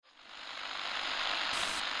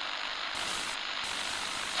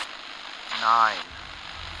9,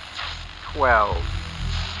 12,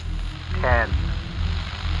 10,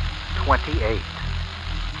 28,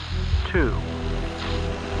 2,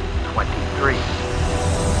 23.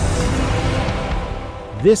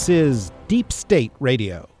 This is Deep State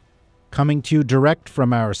Radio, coming to you direct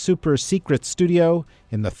from our super-secret studio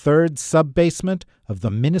in the third sub-basement of the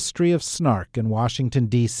Ministry of Snark in Washington,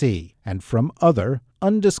 D.C., and from other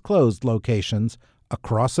undisclosed locations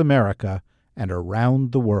across America and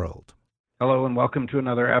around the world. Hello and welcome to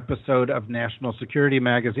another episode of National Security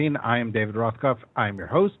Magazine. I am David Rothkopf. I'm your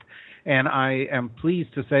host, and I am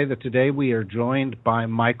pleased to say that today we are joined by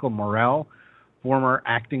Michael Morell, former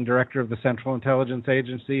acting director of the Central Intelligence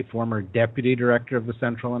Agency, former deputy director of the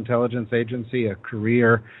Central Intelligence Agency, a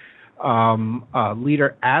career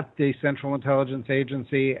leader at the Central Intelligence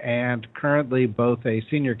Agency, and currently both a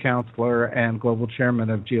senior counselor and global chairman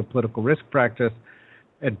of geopolitical risk practice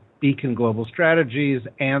at Beacon Global Strategies,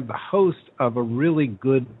 and the host of a really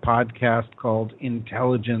good podcast called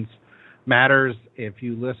Intelligence Matters. If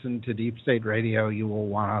you listen to Deep State Radio, you will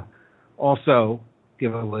want to also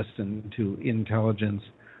give a listen to Intelligence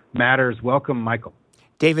Matters. Welcome, Michael.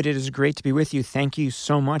 David, it is great to be with you. Thank you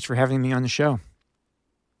so much for having me on the show.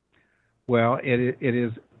 Well, it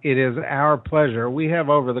is our pleasure. We have,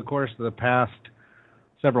 over the course of the past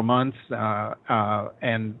several months,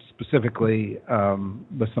 and specifically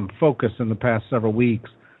with some focus in the past several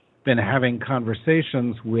weeks, been having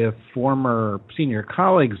conversations with former senior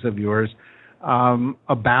colleagues of yours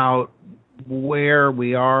about where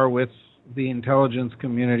we are with the intelligence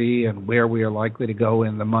community and where we are likely to go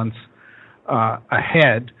in the months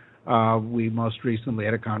ahead. We most recently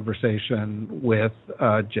had a conversation with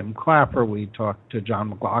Jim Clapper. We talked to John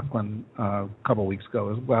McLaughlin a couple weeks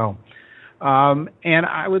ago as well. And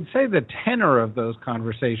I would say the tenor of those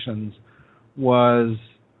conversations was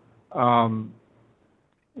one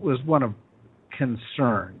of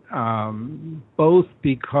concern, both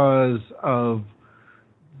because of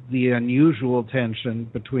the unusual tension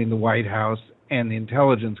between the White House and the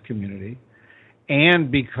intelligence community, and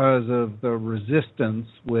because of the resistance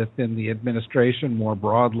within the administration more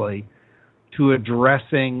broadly to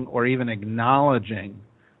addressing or even acknowledging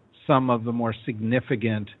some of the more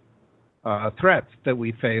significant threats that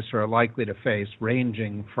we face or are likely to face,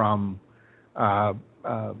 ranging from the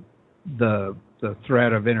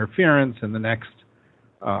threat of interference in the next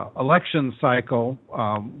election cycle,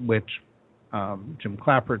 which Jim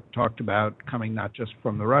Clapper talked about coming not just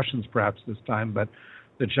from the Russians perhaps this time, but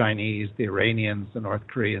the Chinese, the Iranians, the North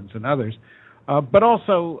Koreans, and others, but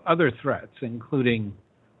also other threats, including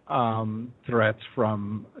threats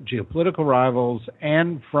from geopolitical rivals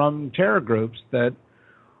and from terror groups that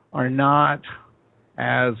are not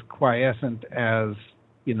as quiescent as,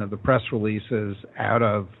 you know, the press releases out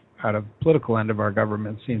of political end of our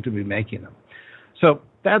government seem to be making them. So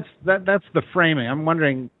that's the framing. I'm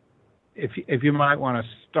wondering if you might want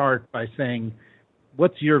to start by saying,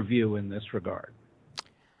 what's your view in this regard?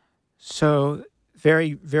 So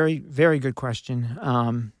very, very, very good question.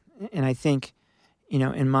 And I think, you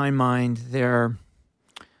know, in my mind, they're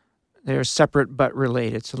separate but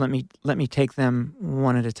related. So let me take them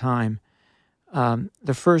one at a time.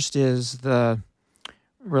 The first is the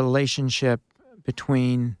relationship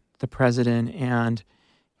between the president and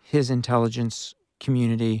his intelligence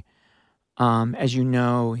community. As you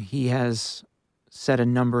know, he has said a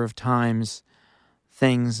number of times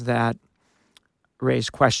things that raise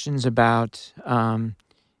questions about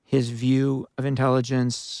his view of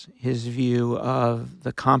intelligence, his view of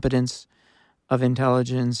the competence of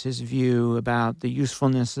intelligence, his view about the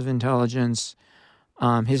usefulness of intelligence,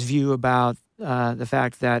 his view about the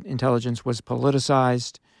fact that intelligence was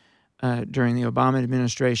politicized during the Obama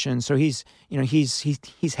administration. So he's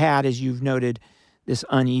had, as you've noted, this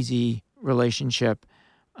uneasy relationship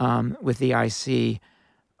with the IC.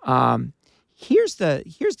 Here's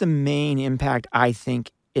the main impact I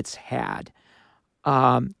think it's had.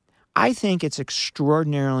 I think it's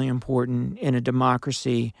extraordinarily important in a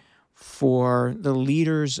democracy for the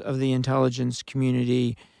leaders of the intelligence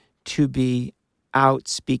community to be out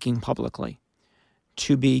speaking publicly,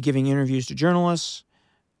 to be giving interviews to journalists,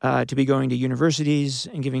 to be going to universities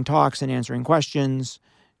and giving talks and answering questions,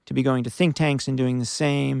 to be going to think tanks and doing the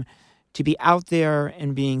same, to be out there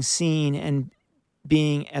and being seen and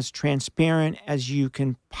being as transparent as you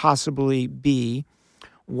can possibly be.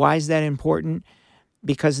 Why is that important?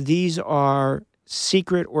 Because these are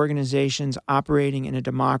secret organizations operating in a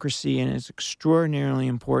democracy, and it's extraordinarily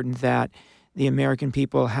important that the American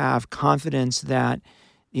people have confidence that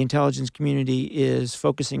the intelligence community is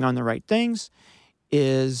focusing on the right things,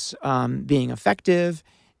 is being effective,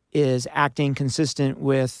 is acting consistent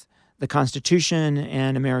with the Constitution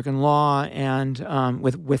and American law and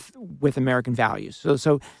with American values.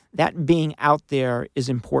 So that being out there is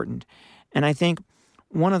important. And I think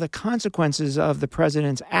one of the consequences of the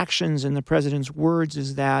president's actions and the president's words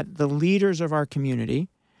is that the leaders of our community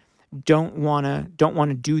don't want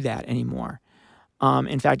to do that anymore.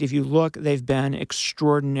 In fact, if you look, they've been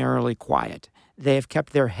extraordinarily quiet. They have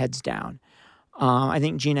kept their heads down. I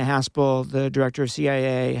think Gina Haspel, the director of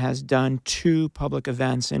CIA, has done 2 public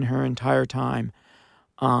events in her entire time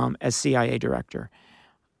as CIA director.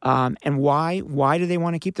 And why? Why do they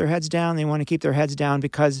want to keep their heads down? They want to keep their heads down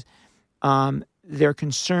because they're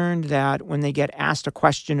concerned that when they get asked a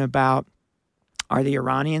question about are the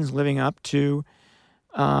Iranians living up to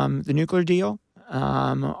the nuclear deal?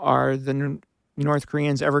 Are the North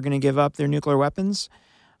Koreans ever going to give up their nuclear weapons?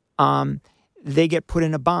 They get put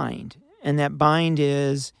in a bind. And that bind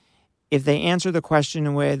is if they answer the question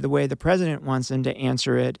the way the president wants them to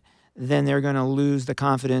answer it, then they're going to lose the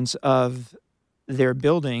confidence of their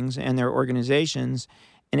buildings and their organizations.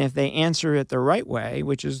 And if they answer it the right way,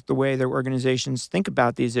 which is the way their organizations think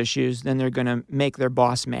about these issues, then they're going to make their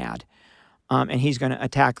boss mad. And he's going to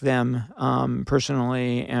attack them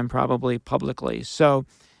personally and probably publicly. So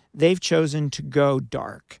they've chosen to go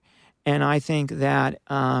dark. And I think that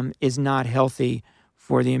is not healthy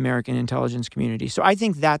for the American intelligence community. So I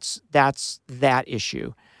think that's that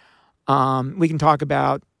issue. We can talk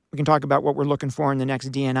about what we're looking for in the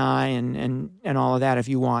next DNI and all of that if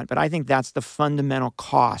you want, but I think that's the fundamental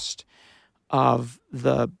cost of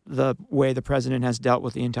the way the president has dealt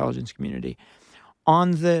with the intelligence community.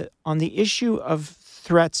 On the issue of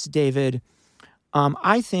threats, David,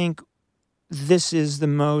 I think this is the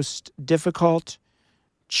most difficult,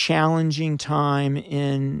 challenging time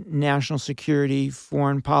in national security,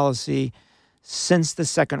 foreign policy since the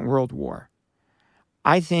Second World War.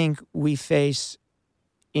 I think we face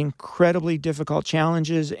incredibly difficult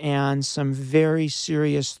challenges and some very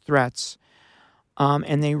serious threats.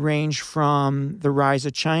 And they range from the rise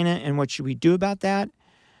of China and what should we do about that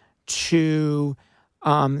to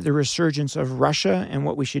the resurgence of Russia and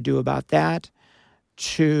what we should do about that,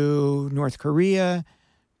 to North Korea,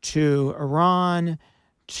 to Iran,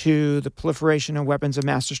 to the proliferation of weapons of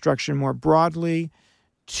mass destruction more broadly,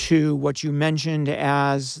 to what you mentioned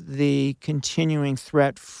as the continuing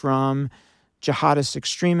threat from jihadist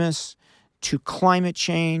extremists, to climate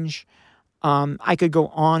change. I could go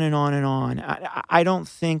on and on and on. I don't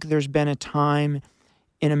think there's been a time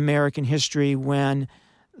in American history when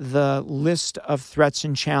the list of threats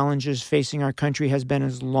and challenges facing our country has been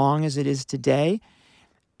as long as it is today.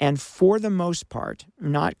 And for the most part,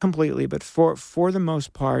 not completely, but for the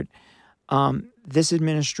most part, this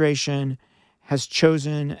administration has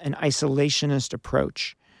chosen an isolationist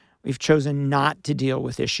approach. We've chosen not to deal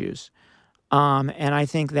with issues. And I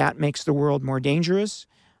think that makes the world more dangerous.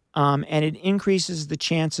 And it increases the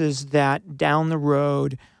chances that down the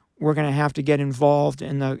road, we're going to have to get involved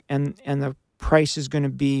and the price is going to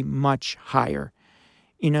be much higher.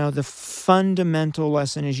 You know, the fundamental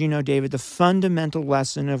lesson, as you know, David, the fundamental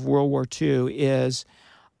lesson of World War II is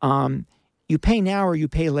you pay now or you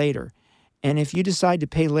pay later. And if you decide to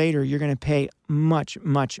pay later, you're going to pay much,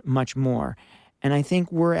 much, much more. And I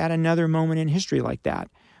think we're at another moment in history like that,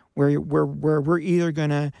 where we're either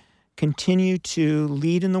going to continue to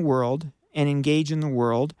lead in the world and engage in the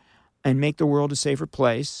world and make the world a safer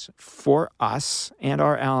place for us and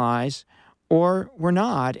our allies, or we're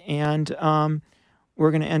not. And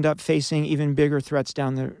we're going to end up facing even bigger threats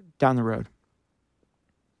down the road.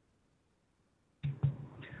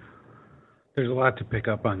 There's a lot to pick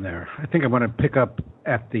up on there. I think I want to pick up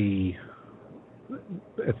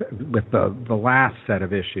with the last set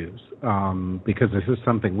of issues because this is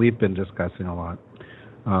something we've been discussing a lot,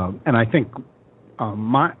 and I think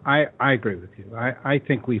I agree with you. I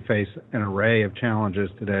think we face an array of challenges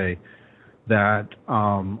today that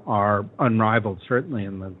are unrivaled, certainly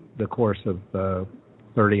in the course of the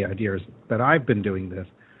 30-odd years that I've been doing this,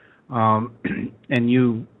 and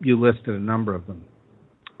you listed a number of them.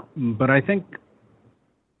 But I think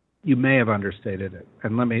you may have understated it,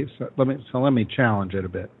 and let me challenge it a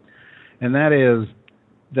bit. And that is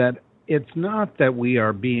that it's not that we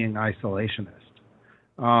are being isolationist.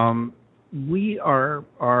 We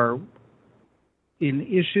are in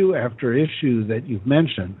issue after issue that you've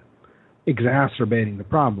mentioned exacerbating the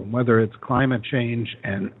problem, whether it's climate change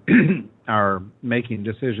and our making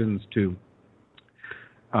decisions to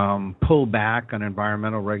pull back on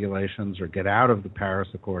environmental regulations or get out of the Paris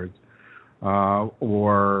Accords,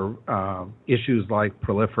 or issues like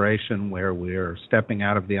proliferation where we're stepping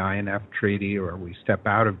out of the INF Treaty or we step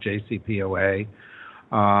out of JCPOA,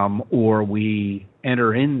 or we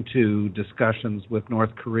enter into discussions with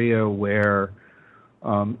North Korea where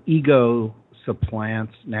ego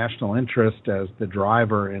supplants national interest as the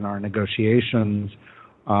driver in our negotiations,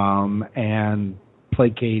 and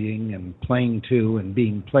placating and playing to and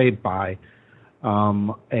being played by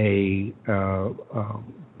a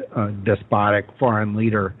despotic foreign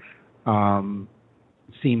leader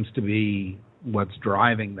seems to be what's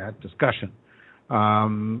driving that discussion.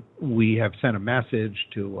 We have sent a message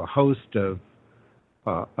to a host of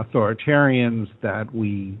authoritarians that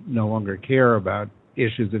we no longer care about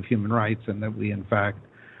issues of human rights, and that we, in fact,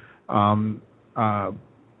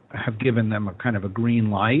 have given them a kind of a green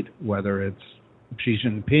light, whether it's Xi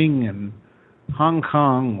Jinping in Hong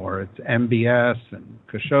Kong, or it's MBS and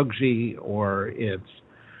Khashoggi, or it's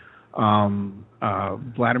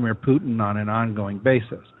Vladimir Putin on an ongoing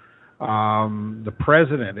basis. The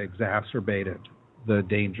president exacerbated the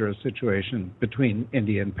dangerous situation between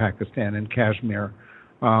India and Pakistan and Kashmir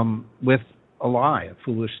with a lie, a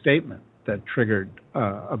foolish statement that triggered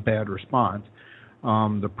a bad response.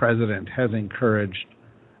 The president has encouraged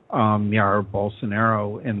Jair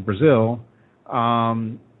Bolsonaro in Brazil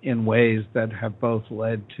in ways that have both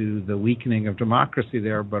led to the weakening of democracy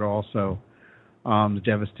there, but also the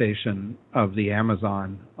devastation of the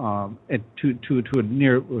Amazon to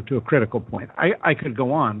a critical point. I could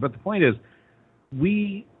go on, but the point is,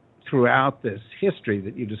 we, throughout this history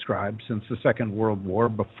that you described, since the Second World War,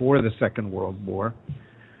 before the Second World War,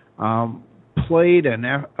 played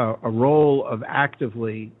a role of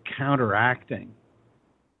actively counteracting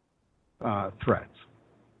threats.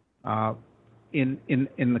 In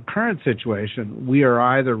the current situation, we are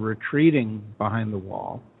either retreating behind the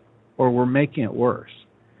wall or we're making it worse.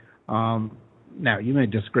 Now, you may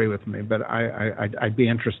disagree with me, but I'd be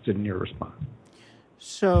interested in your response.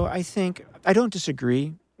 So I think I don't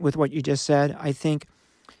disagree with what you just said. I think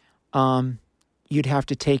you'd have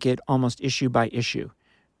to take it almost issue by issue,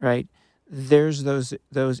 right? There's those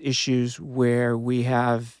issues where we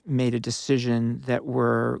have made a decision that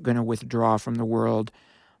we're going to withdraw from the world.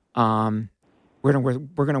 We're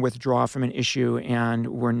going to withdraw from an issue, and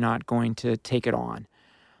we're not going to take it on.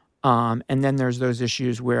 And then there's those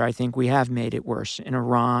issues where I think we have made it worse. And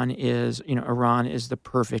Iran is the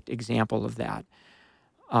perfect example of that.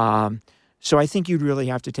 So I think you'd really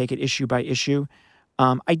have to take it issue by issue.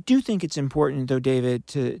 I do think it's important, though, David,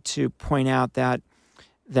 to point out that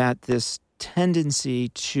this tendency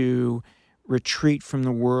to retreat from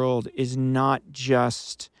the world is not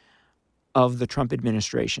just of the Trump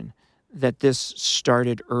administration, that this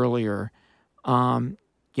started earlier.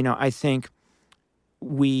 I think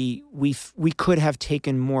we could have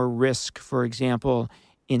taken more risk, for example,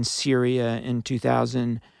 in Syria in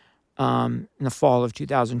the fall of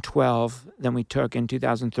 2012 than we took in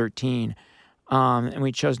 2013, and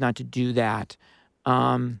we chose not to do that.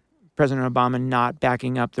 President Obama not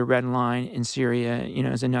backing up the red line in Syria,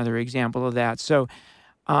 is another example of that. So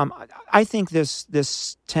I think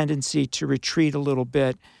this tendency to retreat a little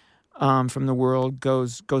bit from the world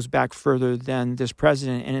goes back further than this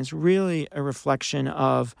president, and it's really a reflection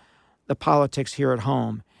of the politics here at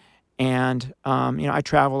home. And I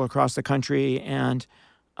travel across the country, and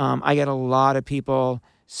I get a lot of people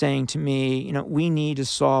saying to me, we need to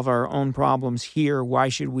solve our own problems here. Why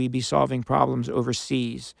should we be solving problems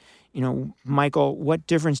overseas? Michael, what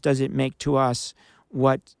difference does it make to us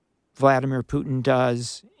what Vladimir Putin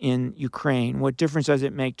does in Ukraine? What difference does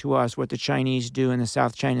it make to us what the Chinese do in the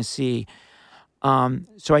South China Sea?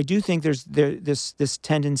 So I do think there's this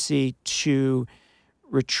tendency to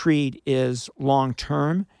retreat is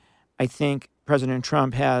long-term. I think President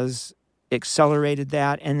Trump has accelerated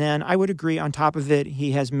that. And then I would agree, on top of it,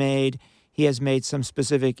 he has made some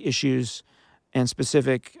specific issues and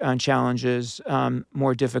specific challenges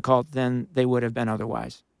more difficult than they would have been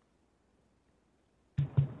otherwise.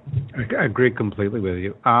 I agree completely with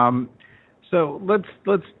you. So let's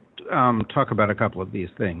talk about a couple of these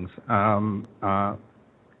things.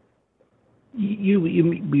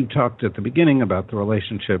 You talked at the beginning about the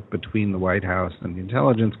relationship between the White House and the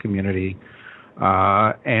intelligence community,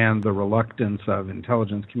 and the reluctance of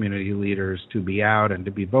intelligence community leaders to be out and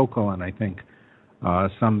to be vocal. And I think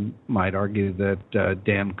some might argue that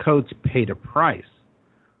Dan Coats paid a price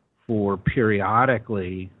for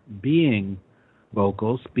periodically being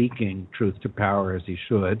vocal, speaking truth to power as he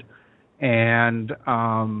should, and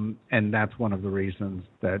that's one of the reasons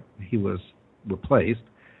that he was replaced.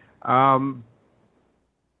 But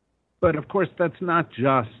of course, that's not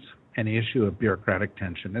just an issue of bureaucratic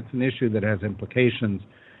tension. It's an issue that has implications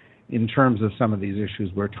in terms of some of these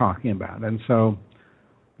issues we're talking about. And so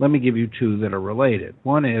let me give you two that are related.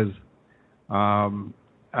 One is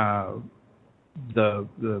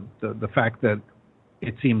the fact that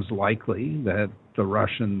it seems likely that the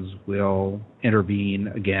Russians will intervene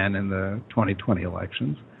again in the 2020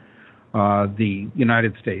 elections. The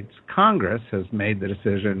United States Congress has made the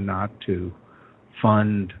decision not to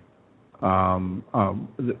fund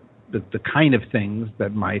the kind of things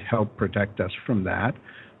that might help protect us from that.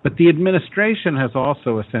 But the administration has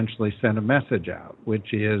also essentially sent a message out,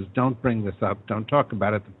 which is don't bring this up, don't talk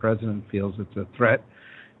about it. The president feels it's a threat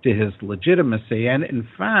to his legitimacy, and in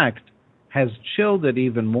fact has chilled it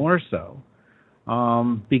even more so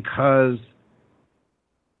because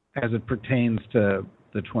as it pertains to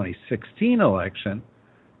the 2016 election,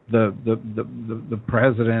 the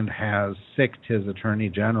president has sicked his attorney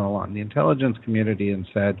general on the intelligence community and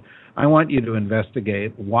said, I want you to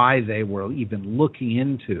investigate why they were even looking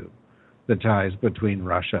into the ties between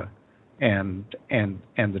Russia and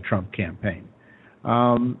the Trump campaign.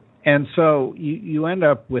 And so you end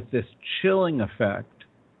up with this chilling effect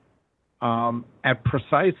at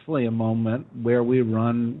precisely a moment where we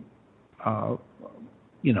run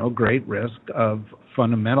great risk of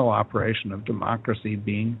fundamental operation of democracy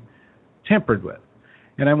being tampered with.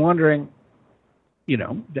 And I'm wondering,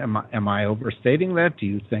 am I overstating that? Do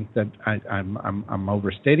you think that I'm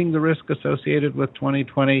overstating the risk associated with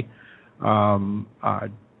 2020? Do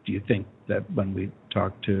you think that when we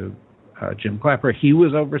talked to Jim Clapper, he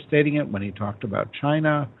was overstating it when he talked about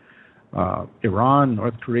China, Iran,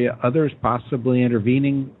 North Korea, others possibly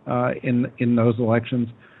intervening in those elections?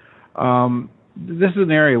 This is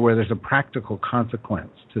an area where there's a practical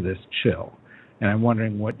consequence to this chill, and I'm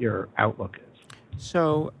wondering what your outlook is.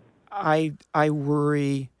 So I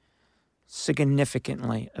worry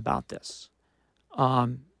significantly about this.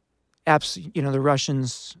 The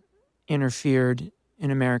Russians interfered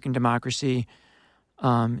in American democracy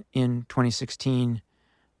in 2016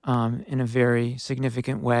 in a very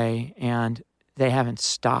significant way, and they haven't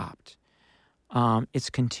stopped. It's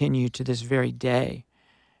continued to this very day.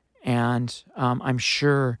 And I'm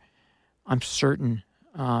certain,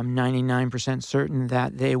 99% certain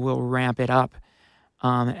that they will ramp it up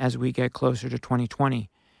as we get closer to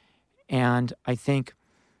 2020. And I think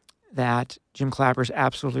that Jim Clapper's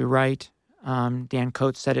absolutely right. Dan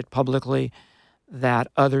Coates said it publicly, that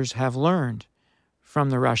others have learned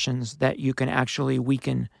from the Russians that you can actually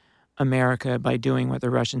weaken America by doing what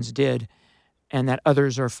the Russians did, and that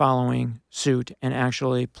others are following suit and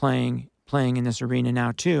actually playing in this arena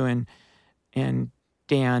now too. And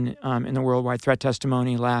Dan, in the worldwide threat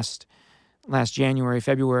testimony last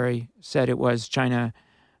February, said it was China,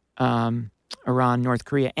 Iran, North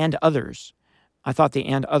Korea, and others. I thought the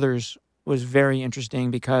 "and others" was very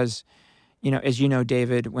interesting because, as you know,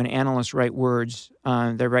 David, when analysts write words,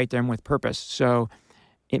 they write them with purpose. So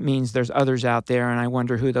it means there's others out there, and I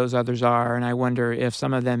wonder who those others are, and I wonder if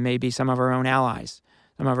some of them may be some of our own allies,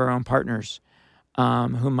 some of our own partners,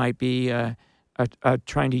 who might be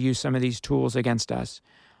trying to use some of these tools against us.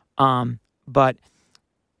 But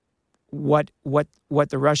what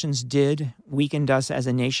the Russians did weakened us as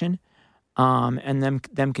a nation, and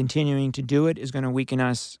them continuing to do it is going to weaken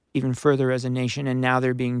us even further as a nation. And now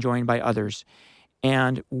they're being joined by others,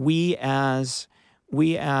 and we as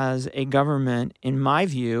a government, in my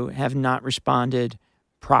view, have not responded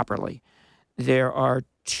properly. There are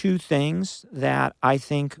two things that I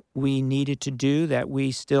think we needed to do that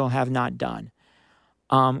we still have not done.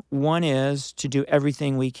 One is to do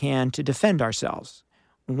everything we can to defend ourselves.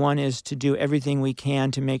 One is to do everything we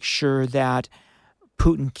can to make sure that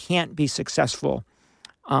Putin can't be successful.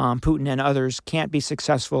 Putin and others can't be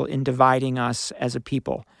successful in dividing us as a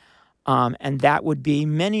people. And that would be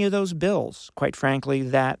many of those bills, quite frankly,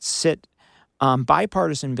 that sit,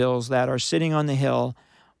 bipartisan bills that are sitting on the Hill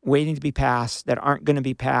waiting to be passed, that aren't going to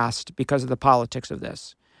be passed because of the politics of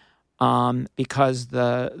this, because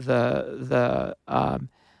the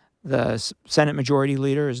Senate Majority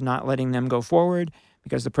Leader is not letting them go forward,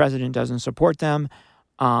 because the president doesn't support them.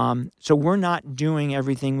 So we're not doing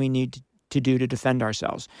everything we need to do to defend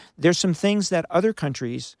ourselves. There's some things that other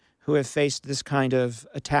countries who have faced this kind of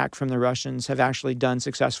attack from the Russians have actually done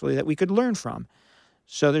successfully that we could learn from.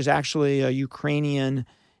 So there's actually a Ukrainian,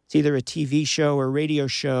 it's either a TV show or radio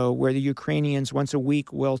show, where the Ukrainians once a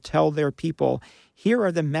week will tell their people, here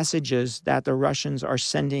are the messages that the Russians are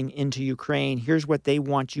sending into Ukraine. Here's what they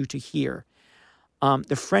want you to hear.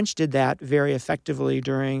 The French did that very effectively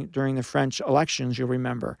during the French elections, you'll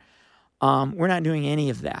remember. We're not doing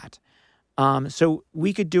any of that. So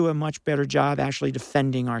we could do a much better job actually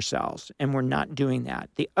defending ourselves, and we're not doing that.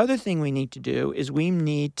 The other thing we need to do is we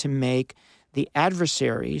need to make the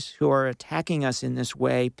adversaries who are attacking us in this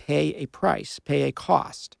way pay a price, pay a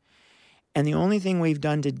cost. And the only thing we've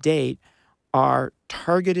done to date are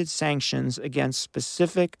targeted sanctions against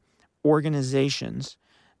specific organizations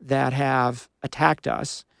that have attacked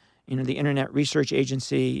us. The Internet Research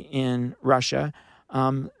Agency in Russia,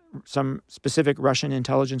 some specific Russian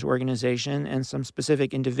intelligence organization, and some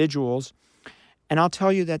specific individuals. And I'll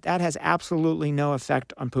tell you that has absolutely no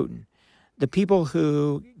effect on Putin. The people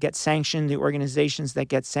who get sanctioned, the organizations that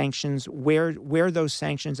get sanctions, wear those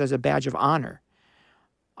sanctions as a badge of honor.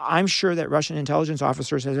 I'm sure that Russian intelligence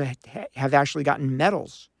officers have actually gotten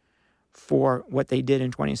medals for what they did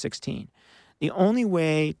in 2016. The only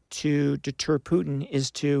way to deter Putin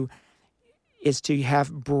is to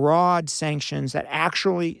have broad sanctions that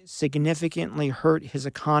actually significantly hurt his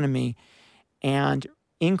economy and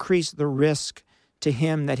increase the risk to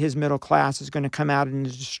him that his middle class is going to come out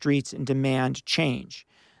into the streets and demand change.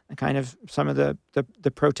 The kind of some of the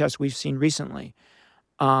protests we've seen recently.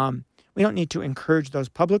 We don't need to encourage those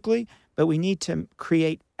publicly, but we need to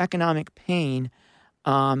create economic pain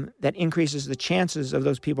that increases the chances of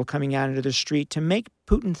those people coming out into the street to make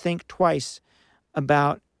Putin think twice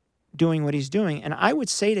about doing what he's doing. And I would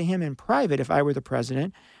say to him in private, if I were the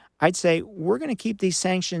president, I'd say, we're going to keep these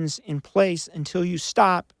sanctions in place until you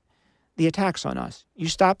stop the attacks on us. You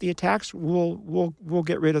stop the attacks, we'll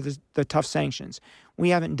get rid of the tough sanctions. We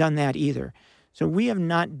haven't done that either. So we have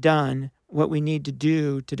not done what we need to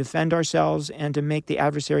do to defend ourselves and to make the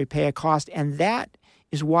adversary pay a cost. And that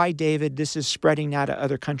is why, David, this is spreading now to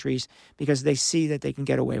other countries, because they see that they can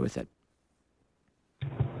get away with it.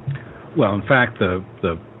 Well, in fact,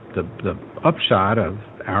 the upshot of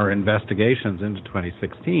our investigations into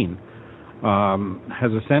 2016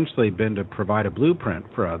 has essentially been to provide a blueprint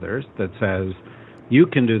for others that says, you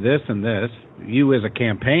can do this and this. You as a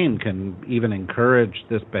campaign can even encourage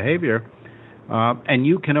this behavior, and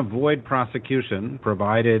you can avoid prosecution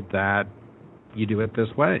provided that you do it this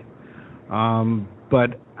way.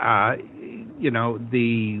 But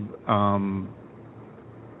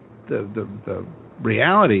the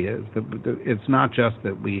reality is that it's not just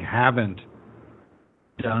that we haven't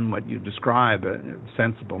done what you describe,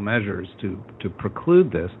 sensible measures to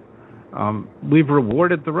preclude this. We've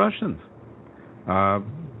rewarded the Russians.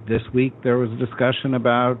 This week there was a discussion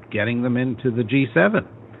about getting them into the G7,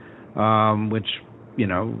 which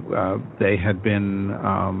they had been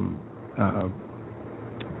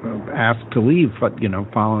asked to leave,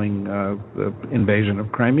 following the invasion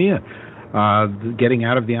of Crimea. Getting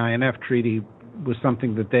out of the INF treaty was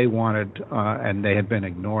something that they wanted, and they had been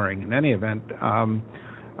ignoring. In any event,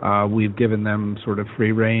 we've given them sort of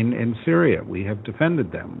free rein in Syria. We have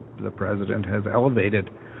defended them. The president has elevated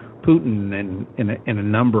Putin in a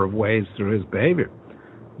number of ways through his behavior.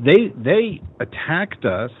 They attacked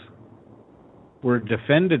us, were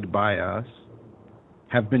defended by us,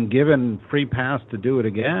 have been given free pass to do it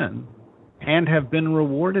again, and have been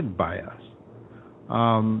rewarded by us.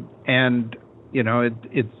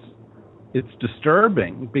 It's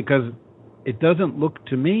disturbing because it doesn't look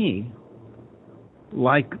to me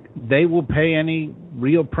like they will pay any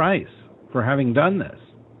real price for having done this.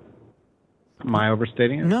 Am I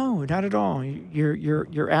overstating it? No, not at all.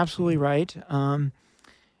 You're absolutely right,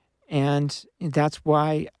 and that's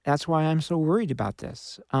why I'm so worried about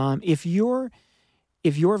this. If you're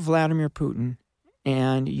Vladimir Putin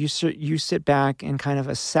and you sit back and kind of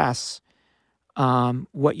assess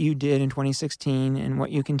what you did in 2016 and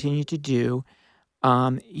what you continue to do,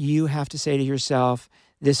 you have to say to yourself,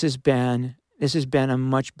 this has been a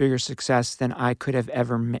much bigger success than I could have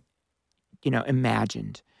ever,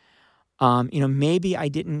 imagined. Maybe I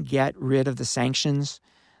didn't get rid of the sanctions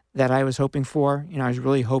that I was hoping for. I was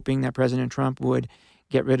really hoping that President Trump would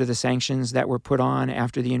get rid of the sanctions that were put on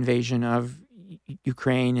after the invasion of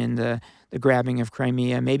Ukraine and the grabbing of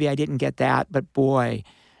Crimea. Maybe I didn't get that, but boy,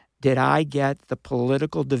 did I get the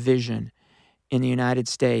political division in the United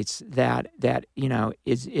States that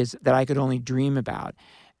is that I could only dream about.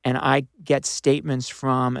 And I get statements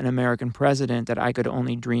from an American president that I could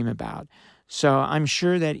only dream about. So I'm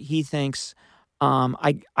sure that he thinks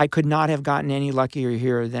I could not have gotten any luckier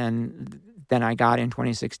here than I got in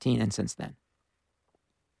 2016 and since then.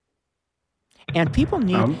 And people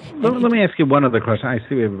need... let me ask you one other question. I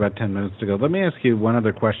see we have about 10 minutes to go. Let me ask you one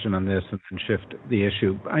other question on this and then shift the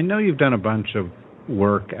issue. I know you've done a bunch of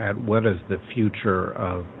work at what does the future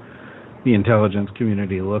of the intelligence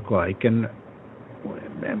community look like. And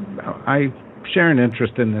I share an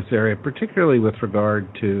interest in this area, particularly with regard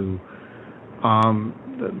to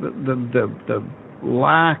the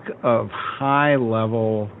lack of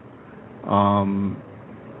high-level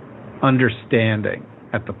understanding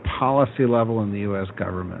at the policy level in the U.S.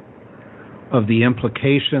 government of the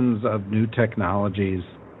implications of new technologies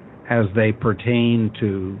as they pertain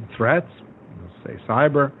to threats, say,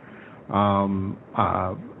 cyber,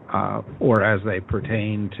 or as they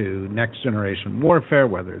pertain to next generation warfare,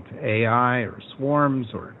 whether it's AI or swarms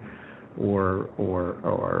or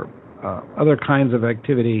other kinds of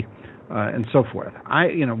activity, and so forth.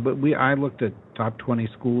 I looked at top 20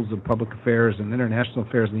 schools of public affairs and international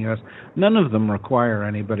affairs in the U.S. None of them require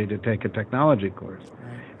anybody to take a technology course.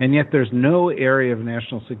 And yet there's no area of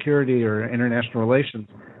national security or international relations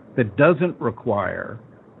that doesn't require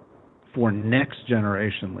for next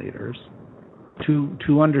generation leaders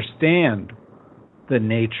to understand the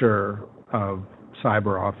nature of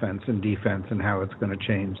cyber offense and defense and how it's going to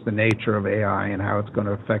change, the nature of AI and how it's going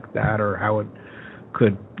to affect that, or how it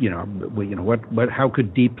could, how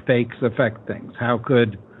could deep fakes affect things? How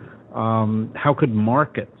could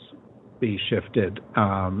markets be shifted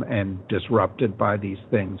and disrupted by these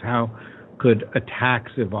things? How could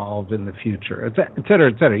attacks evolve in the future, et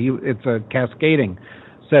cetera, et cetera? It's a cascading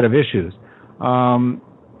set of issues. From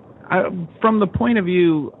the point of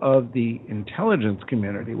view of the intelligence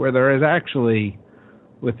community, where there is actually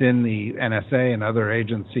within the NSA and other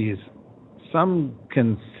agencies some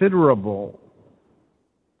considerable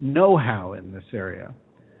know-how in this area,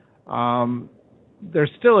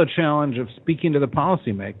 there's still a challenge of speaking to the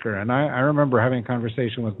policymaker. And I remember having a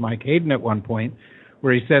conversation with Mike Hayden at one point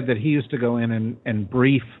where he said that he used to go in and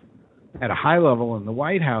brief at a high level in the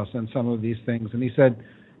White House on some of these things. And he said,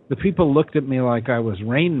 the people looked at me like I was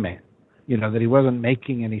Rain Man, that he wasn't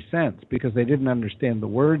making any sense because they didn't understand the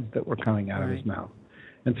words that were coming out of his mouth.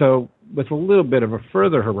 And so with a little bit of a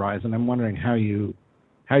further horizon, I'm wondering how you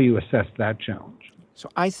assess that challenge. So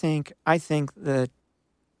I think the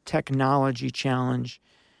technology challenge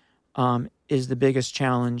is the biggest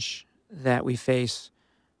challenge that we face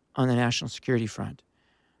on the national security front.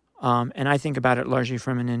 And I think about it largely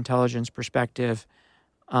from an intelligence perspective.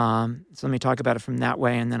 So let me talk about it from that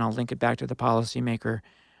way, and then I'll link it back to the policymaker.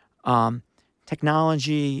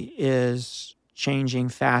 Technology is changing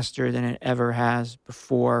faster than it ever has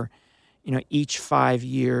before. Each 5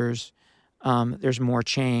 years, there's more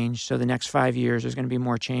change. So the next 5 years, there's going to be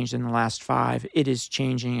more change than the last 5. It is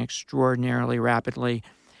changing extraordinarily rapidly.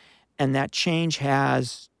 And that change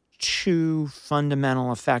has two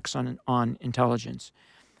fundamental effects on intelligence.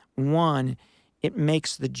 One, it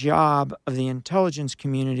makes the job of the intelligence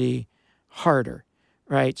community harder,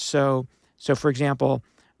 right? So for example,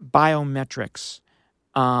 biometrics,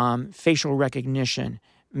 facial recognition,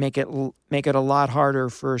 make it a lot harder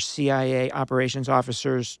for CIA operations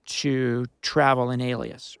officers to travel in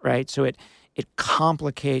alias, right? So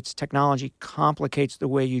technology complicates the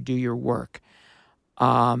way you do your work.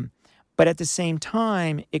 But at the same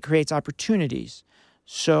time, it creates opportunities.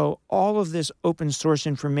 So all of this open source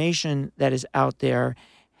information that is out there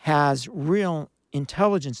has real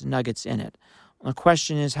intelligence nuggets in it. The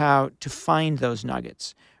question is how to find those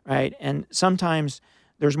nuggets, right? And sometimes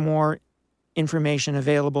there's more information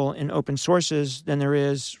available in open sources than there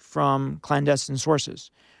is from clandestine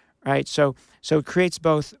sources, right? So it creates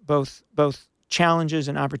both challenges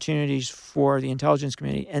and opportunities for the intelligence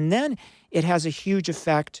community. And then it has a huge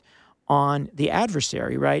effect on the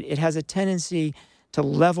adversary, right? It has a tendency to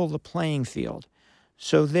level the playing field.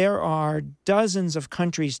 So there are dozens of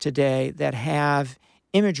countries today that have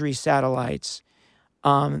imagery satellites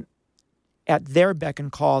at their beck and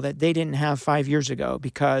call that they didn't have 5 years ago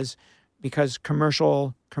because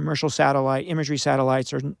commercial satellite imagery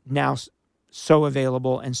satellites are now so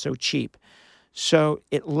available and so cheap. So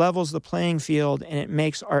it levels the playing field and it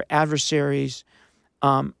makes our adversaries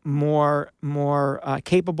more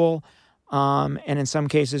capable, and in some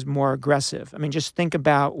cases more aggressive. I mean, just think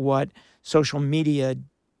about what social media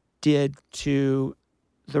did to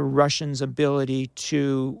the Russians' ability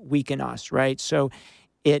to weaken us, right? So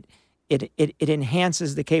it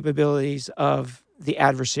enhances the capabilities of the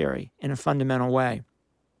adversary in a fundamental way.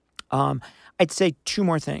 I'd say two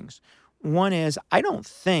more things. One is, I don't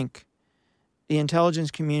think the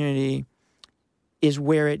intelligence community is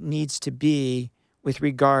where it needs to be with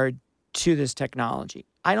regard to this technology.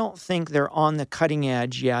 I don't think they're on the cutting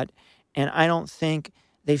edge yet, and I don't think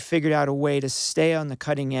they've figured out a way to stay on the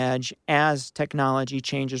cutting edge as technology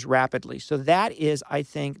changes rapidly. So that is, I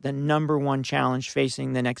think, the number one challenge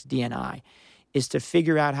facing the next DNI, is to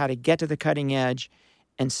figure out how to get to the cutting edge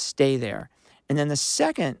and stay there. And then the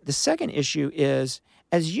second issue is,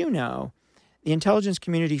 as you know, the intelligence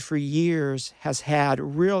community for years has had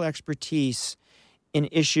real expertise in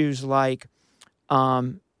issues like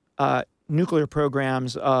nuclear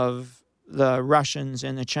programs of the Russians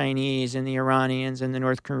and the Chinese and the Iranians and the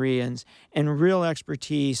North Koreans, and real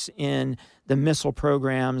expertise in the missile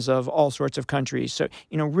programs of all sorts of countries. So,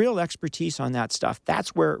 real expertise on that stuff.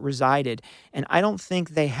 That's where it resided. And I don't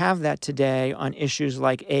think they have that today on issues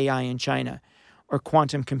like AI in China or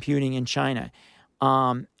quantum computing in China.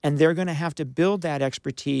 And they're going to have to build that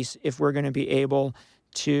expertise if we're going to be able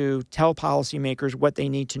to tell policymakers what they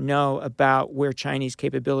need to know about where Chinese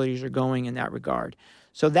capabilities are going in that regard.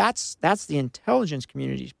 So that's the intelligence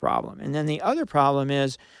community's problem. And then the other problem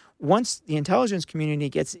is, once the intelligence community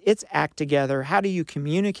gets its act together, how do you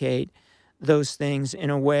communicate those things in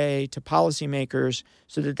a way to policymakers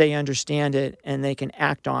so that they understand it and they can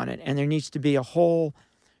act on it? And there needs to be a whole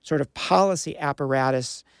sort of policy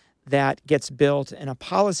apparatus that gets built and a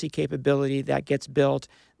policy capability that gets built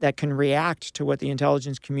that can react to what the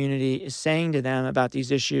intelligence community is saying to them about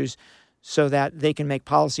these issues so that they can make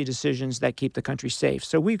policy decisions that keep the country safe.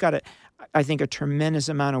 So we've got, I think, a tremendous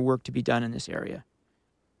amount of work to be done in this area.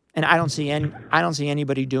 And I don't see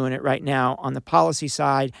anybody doing it right now on the policy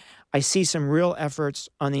side. I see some real efforts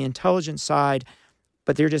on the intelligence side,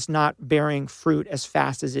 but they're just not bearing fruit as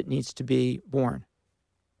fast as it needs to be born.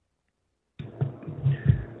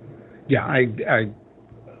 Yeah, I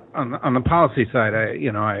on the policy side,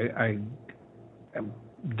 I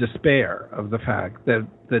despair of the fact that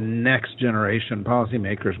the next generation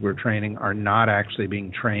policymakers we're training are not actually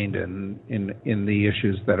being trained in the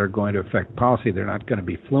issues that are going to affect policy. They're not going to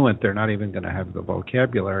be fluent. They're not even going to have the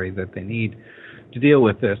vocabulary that they need to deal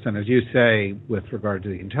with this. And as you say, with regard to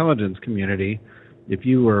the intelligence community, if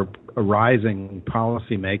you were a rising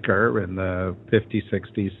policymaker in the 50s,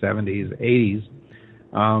 60s, 70s,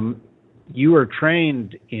 80s, you were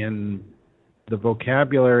trained in the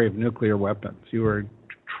vocabulary of nuclear weapons. You were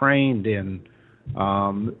trained in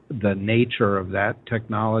the nature of that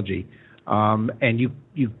technology, and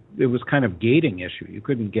it was kind of gating issue. You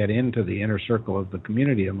couldn't get into the inner circle of the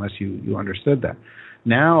community unless you understood that.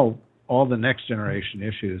 Now, all the next generation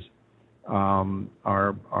issues are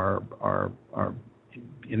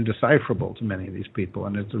indecipherable to many of these people,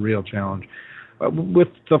 and it's a real challenge. With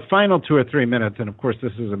the final 2 or 3 minutes, and of course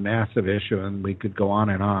this is a massive issue, and we could go on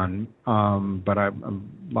and on, but I'm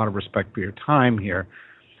a lot of respect for your time here.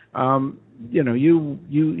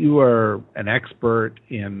 You are an expert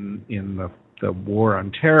in the war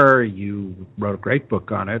on terror. You wrote a great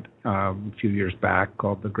book on it a few years back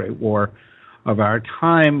called The Great War of Our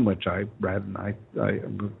Time, which I read, and I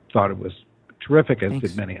thought it was terrific, as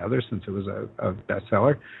did many others, since it was a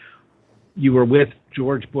bestseller. You were with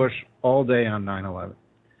George Bush all day on 9/11.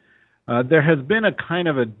 There has been a kind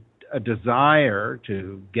of a desire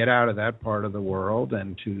to get out of that part of the world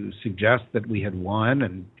and to suggest that we had won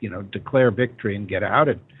and, declare victory and get out.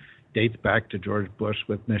 It dates back to George Bush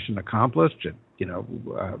with Mission Accomplished. The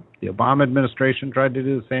Obama administration tried to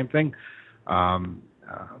do the same thing.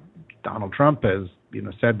 Donald Trump has,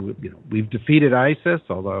 said, we've defeated ISIS,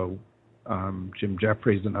 although Jim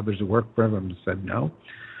Jeffries and others who work for him said no.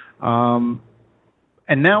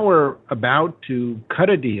 And now we're about to cut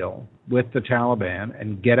a deal with the Taliban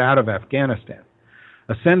and get out of Afghanistan,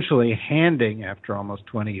 essentially handing, after almost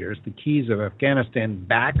 20 years, the keys of Afghanistan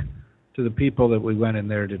back to the people that we went in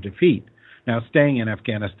there to defeat. Now, staying in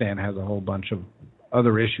Afghanistan has a whole bunch of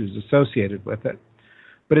other issues associated with it.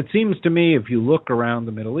 But it seems to me, if you look around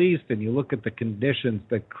the Middle East and you look at the conditions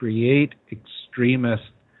that create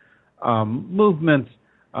extremist movements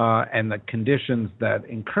and the conditions that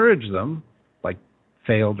encourage them, like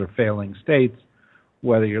failed or failing states,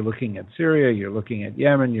 whether you're looking at Syria, you're looking at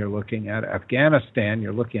Yemen, you're looking at Afghanistan,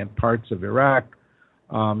 you're looking at parts of Iraq,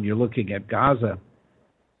 you're looking at Gaza,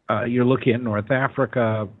 you're looking at North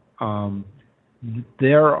Africa,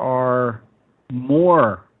 there are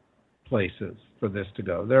more places for this to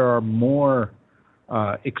go. There are more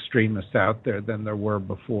extremists out there than there were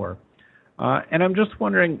before. And I'm just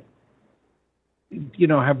wondering,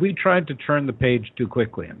 have we tried to turn the page too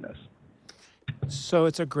quickly in this? So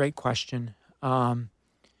it's a great question.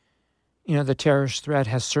 The terrorist threat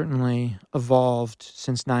has certainly evolved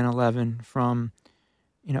since 9/11 from,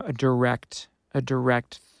 a direct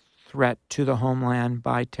threat to the homeland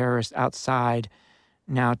by terrorists outside,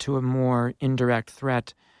 now to a more indirect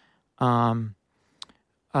threat of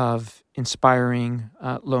inspiring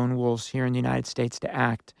lone wolves here in the United States to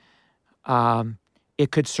act.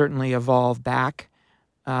 It could certainly evolve back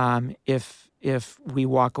if we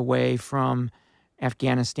walk away from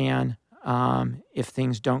Afghanistan. If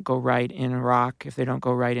things don't go right in Iraq, if they don't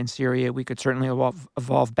go right in Syria, we could certainly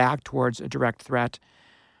evolve back towards a direct threat.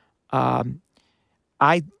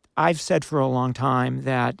 I've said for a long time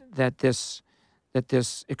that this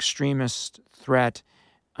extremist threat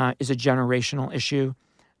is a generational issue.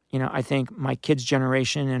 I think my kids'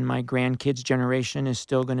 generation and my grandkids' generation is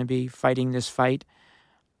still going to be fighting this fight.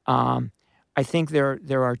 I think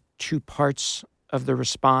there are two parts of the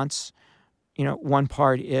response. One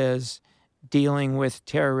part is dealing with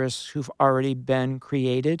terrorists who've already been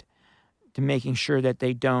created, to making sure that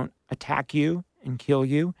they don't attack you and kill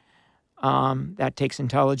you. That takes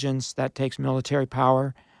intelligence, that takes military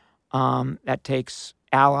power, that takes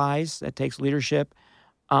allies, that takes leadership.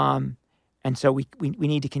 And so we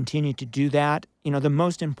need to continue to do that. The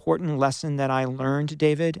most important lesson that I learned,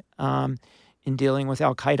 David, in dealing with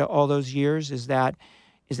Al-Qaeda all those years is that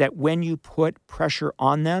when you put pressure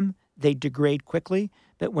on them, they degrade quickly,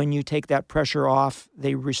 but when you take that pressure off,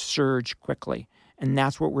 they resurge quickly. And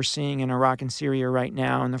that's what we're seeing in Iraq and Syria right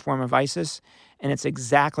now in the form of ISIS. And it's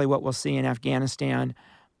exactly what we'll see in Afghanistan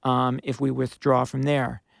if we withdraw from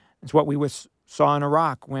there. It's what we saw in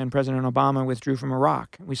Iraq when President Obama withdrew from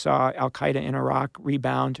Iraq. We saw Al-Qaeda in Iraq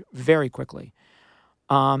rebound very quickly.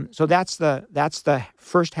 So that's the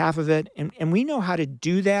first half of it. And we know how to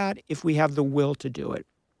do that if we have the will to do it.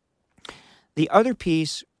 The other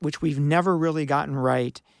piece, which we've never really gotten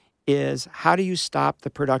right, is how do you stop the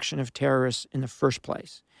production of terrorists in the first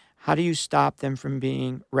place? How do you stop them from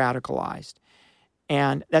being radicalized?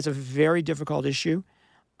 And that's a very difficult issue.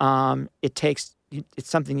 It's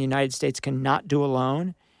something the United States cannot do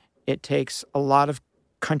alone. It takes a lot of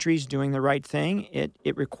countries doing the right thing.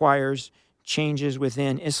 It requires changes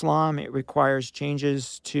within Islam. It requires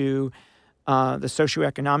changes to the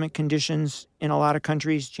socioeconomic conditions in a lot of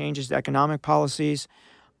countries, changes to economic policies.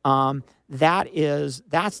 That's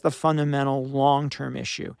the fundamental long-term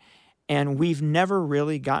issue. And we've never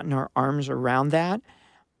really gotten our arms around that.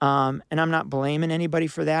 And I'm not blaming anybody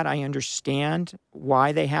for that. I understand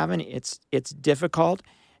why they haven't. It's difficult.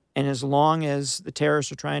 And as long as the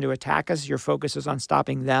terrorists are trying to attack us, your focus is on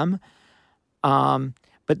stopping them.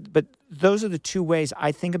 But those are the two ways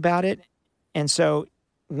I think about it. And so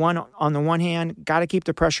on the one hand, got to keep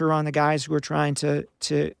the pressure on the guys who are trying to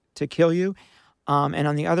kill you. And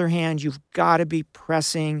on the other hand, you've got to be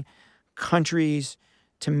pressing countries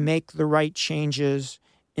to make the right changes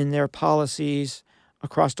in their policies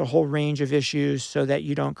across a whole range of issues so that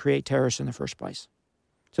you don't create terrorists in the first place.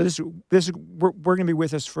 So we're going to be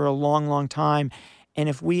with us for a long, long time. And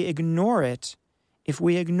if we ignore it,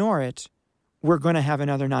 we're going to have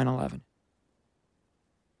another 9/11.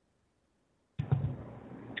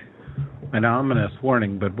 An ominous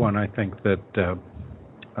warning, but one I think that the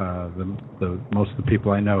most of the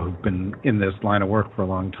people I know who've been in this line of work for a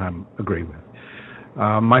long time agree with.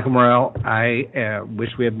 Michael Morell, I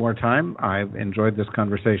wish we had more time. I've enjoyed this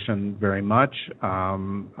conversation very much,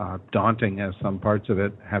 daunting as some parts of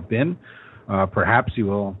it have been. Perhaps you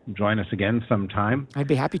will join us again sometime. I'd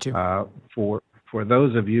be happy to. For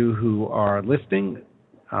those of you who are listening,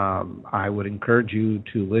 I would encourage you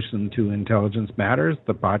to listen to Intelligence Matters,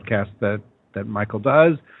 the podcast that Michael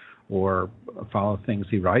does, or follow things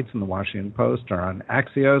he writes in the Washington Post or on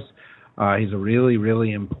Axios. He's a really,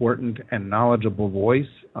 really important and knowledgeable voice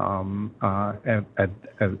at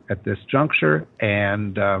this juncture,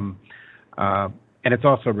 and it's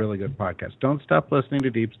also a really good podcast. Don't stop listening to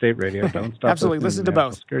Deep State Radio. Don't stop Absolutely listen to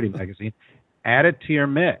both. Security Magazine. Add it to your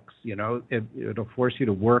mix. It'll force you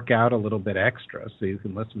to work out a little bit extra so you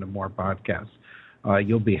can listen to more podcasts.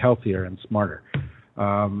 You'll be healthier and smarter.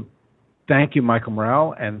 Thank you, Michael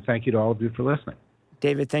Morell, and thank you to all of you for listening.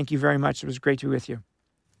 David, thank you very much. It was great to be with you.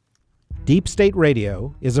 Deep State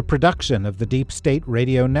Radio is a production of the Deep State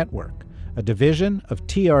Radio Network, a division of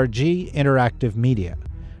TRG Interactive Media.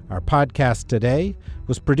 Our podcast today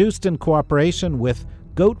was produced in cooperation with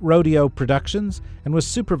Goat Rodeo Productions and was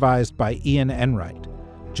supervised by Ian Enright.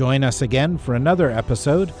 Join us again for another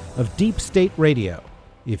episode of Deep State Radio.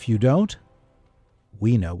 If you don't,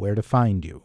 we know where to find you.